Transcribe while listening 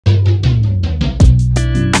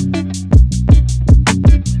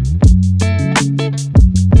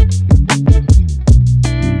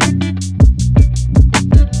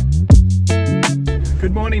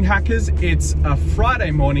Hackers. It's a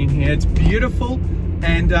Friday morning here. It's beautiful,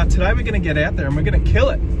 and today we're going to get out there and we're going to kill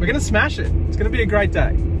it. We're going to smash it. It's going to be a great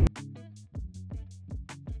day.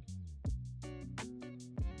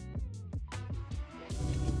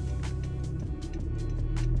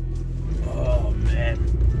 Oh man.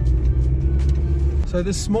 So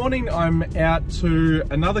this morning I'm out to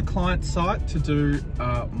another client site to do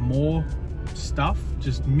more stuff,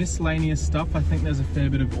 just miscellaneous stuff. I think there's a fair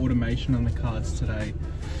bit of automation on the cards today,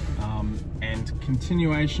 and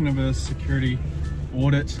continuation of a security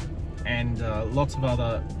audit, and lots of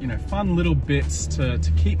other, fun little bits to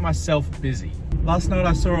keep myself busy. Last night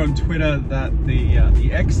I saw on Twitter that the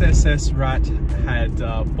XSS Rat had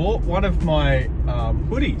bought one of my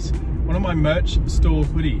hoodies, one of my merch store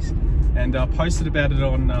hoodies, and posted about it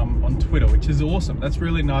on Twitter, which is awesome. That's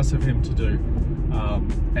really nice of him to do.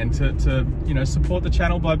 And to support the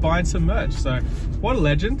channel by buying some merch. So what a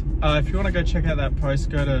legend. If you want to go check out that post,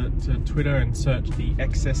 go to Twitter and search the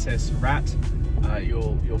XSS Rat.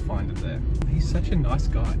 You'll find it there. He's such a nice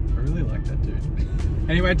guy. I really like that dude.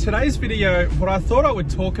 Anyway, today's video, what I thought I would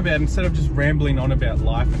talk about, instead of just rambling on about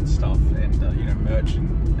life and stuff and merch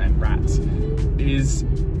and rats, is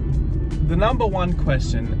the #1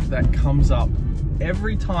 question that comes up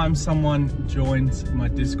every time someone joins my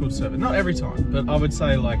Discord server. Not every time, but I would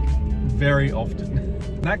say like very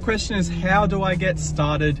often. That question is, how do I get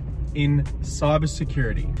started in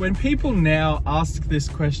cybersecurity? When people now ask this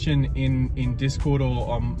question in Discord or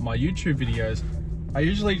on my YouTube videos, I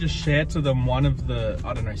usually just share to them one of the,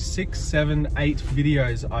 6, 7, 8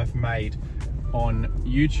 videos I've made on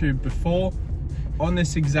YouTube before on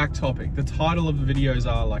this exact topic. The title of the videos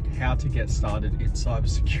are like how to get started in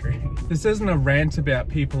cybersecurity. This isn't a rant about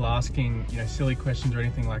people asking silly questions or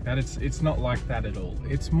anything like that. It's not like that at all.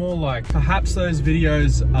 It's more like perhaps those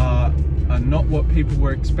videos are not what people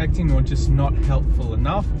were expecting, or just not helpful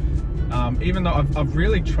enough. Even though I've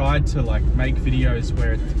really tried to make videos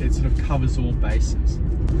where it sort of covers all bases.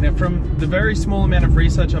 Now, from the very small amount of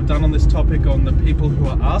research I've done on this topic on the people who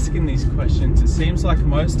are asking these questions, it seems like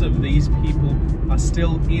most of these people are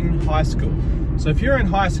still in high school. So if you're in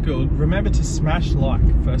high school, remember to smash like,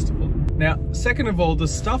 first of all. Now, second of all, the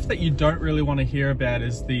stuff that you don't really want to hear about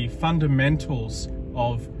is the fundamentals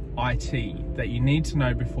of IT that you need to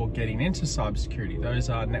know before getting into cybersecurity. Those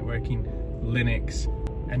are networking, Linux,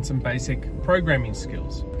 and some basic programming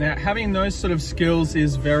skills. Now, having those sort of skills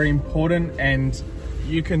is very important, and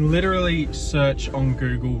you can literally search on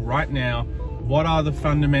Google right now, what are the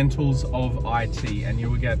fundamentals of IT, and you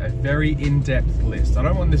will get a very in-depth list. I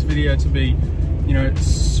don't want this video to be,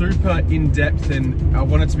 super in-depth, and I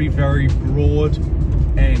want it to be very broad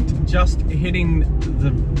and just hitting the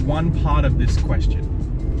one part of this question,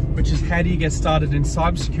 which is how do you get started in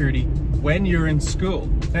cybersecurity when you're in school?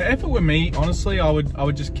 Now, if it were me, honestly, I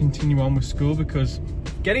would just continue on with school, because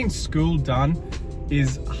getting school done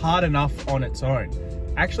is hard enough on its own.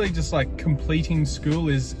 Actually, just completing school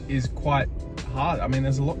is quite hard. I mean,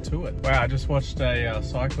 there's a lot to it. Wow, I just watched a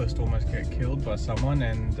cyclist almost get killed by someone,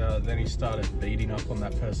 and then he started beating up on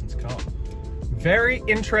that person's car. Very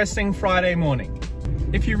interesting Friday morning.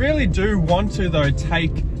 If you really do want to, though,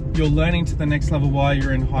 take your learning to the next level while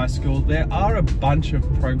you're in high school, there are a bunch of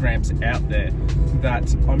programs out there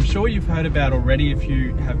that I'm sure you've heard about already if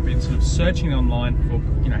you have been sort of searching online for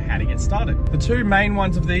how to get started. The two main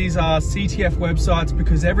ones of these are CTF websites,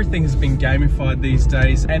 because everything has been gamified these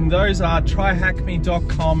days, and those are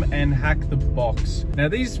tryhackme.com and HackTheBox. Now,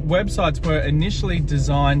 these websites were initially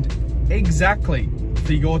designed exactly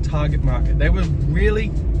for your target market. They were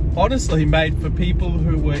really honestly made for people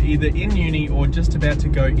who were either in uni or just about to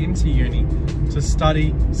go into uni to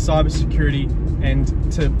study cybersecurity,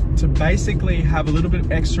 and to basically have a little bit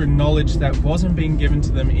of extra knowledge that wasn't being given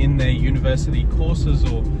to them in their university courses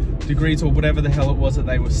or degrees or whatever the hell it was that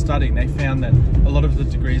they were studying. They found that a lot of the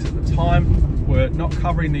degrees at the time were not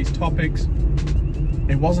covering these topics.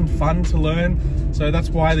 It wasn't fun to learn, so that's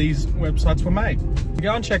why these websites were made.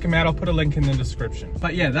 Go and check them out. I'll put a link in the description.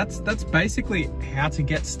 But yeah, that's basically how to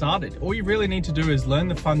get started. All you really need to do is learn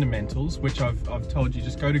the fundamentals, which I've told you.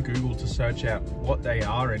 Just go to Google to search out what they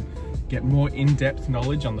are and get more in-depth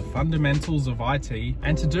knowledge on the fundamentals of IT,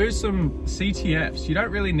 and to do some CTFs. You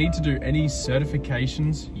don't really need to do any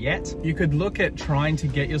certifications yet. You could look at trying to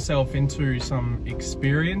get yourself into some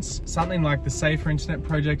experience. Something like the Safer Internet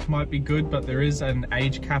Project might be good, but there is an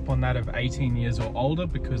age cap on that of 18 years or older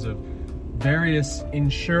because of various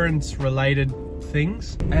insurance related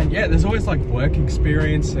things. And yeah, there's always work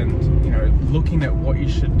experience and looking at what you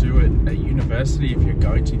should do at university if you're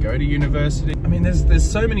going to go to university. I mean, there's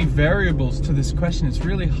so many variables to this question. It's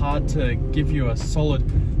really hard to give you a solid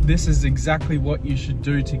this is exactly what you should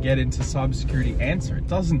do to get into cybersecurity answer. It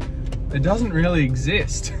doesn't really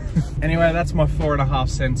exist. Anyway, that's my 4.5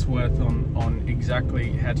 cents worth on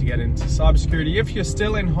exactly how to get into cybersecurity. If you're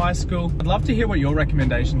still in high school, I'd love to hear what your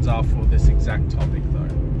recommendations are for this exact topic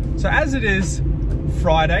though. So as it is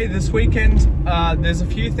Friday, this weekend, there's a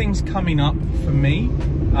few things coming up for me.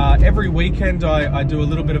 Every weekend I do a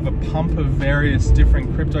little bit of a pump of various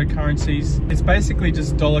different cryptocurrencies. It's basically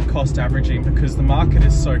just dollar cost averaging because the market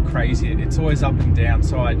is so crazy. It's always up and down,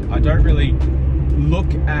 so I don't really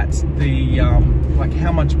look at the like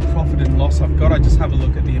how much profit and loss I've got. I just have a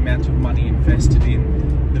look at the amount of money invested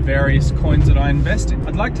in the various coins that I invest in.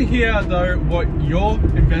 I'd like to hear though what your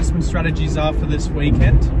investment strategies are for this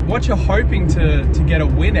weekend, what you're hoping to get a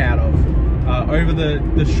win out of over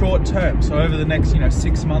the short term, so over the next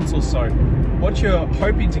 6 months or so, what you're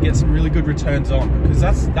hoping to get some really good returns on, because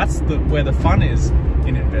that's where the fun is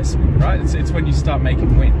in investment, right? It's when you start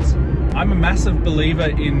making wins. I'm a massive believer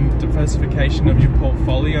in diversification of your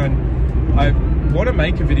portfolio, and I want to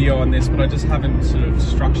make a video on this, but I just haven't sort of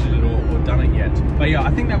structured it or done it yet. But yeah,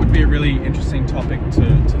 I think that would be a really interesting topic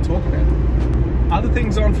to talk about. Other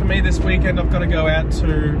things on for me this weekend, I've got to go out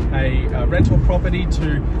to a rental property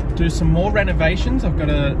to do some more renovations. I've got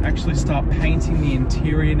to actually start painting the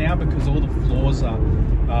interior now because all the floors are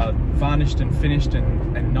varnished and finished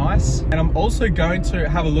and nice. And I'm also going to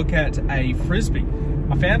have a look at a Frisbee.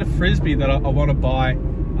 I found a Frisbee that I want to buy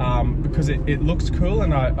because it looks cool,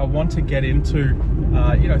 and I want to get into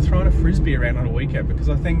throwing a Frisbee around on a weekend, because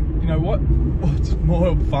I think, what's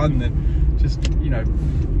more fun than just,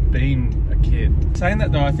 being a kid. Saying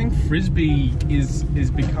that though, I think Frisbee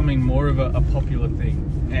is becoming more of a popular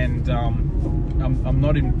thing, and I'm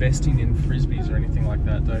not investing in Frisbees or anything like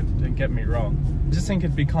that, don't get me wrong. I just think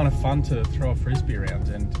it'd be kind of fun to throw a Frisbee around,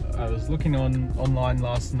 and I was looking online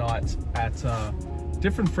last night at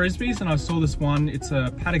different Frisbees, and I saw this one. It's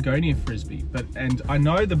a Patagonia Frisbee, and I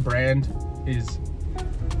know the brand is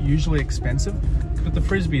usually expensive, but the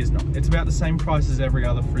Frisbee is not. It's about the same price as every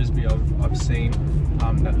other Frisbee I've seen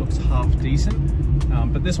that looks half decent,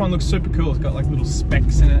 but this one looks super cool. It's got like little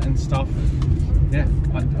specks in it and stuff. Yeah,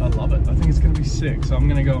 I love it. I think it's going to be sick, so I'm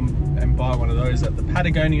going to go and buy one of those at the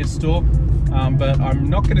Patagonia store, but I'm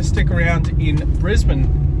not going to stick around in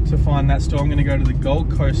Brisbane to find that store. I'm going to go to the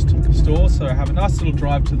Gold Coast store, so have a nice little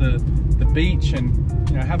drive to the beach and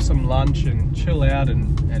have some lunch and chill out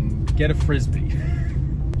and get a Frisbee.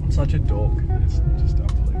 I'm such a dork. It's just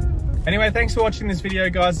unbelievable. Anyway, thanks for watching this video,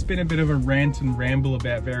 guys. It's been a bit of a rant and ramble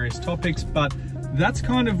about various topics, but that's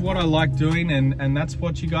kind of what I like doing, and that's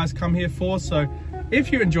what you guys come here for. So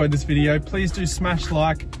if you enjoyed this video, please do smash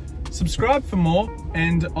like, subscribe for more,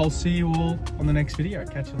 and I'll see you all on the next video.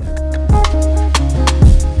 Catch you later.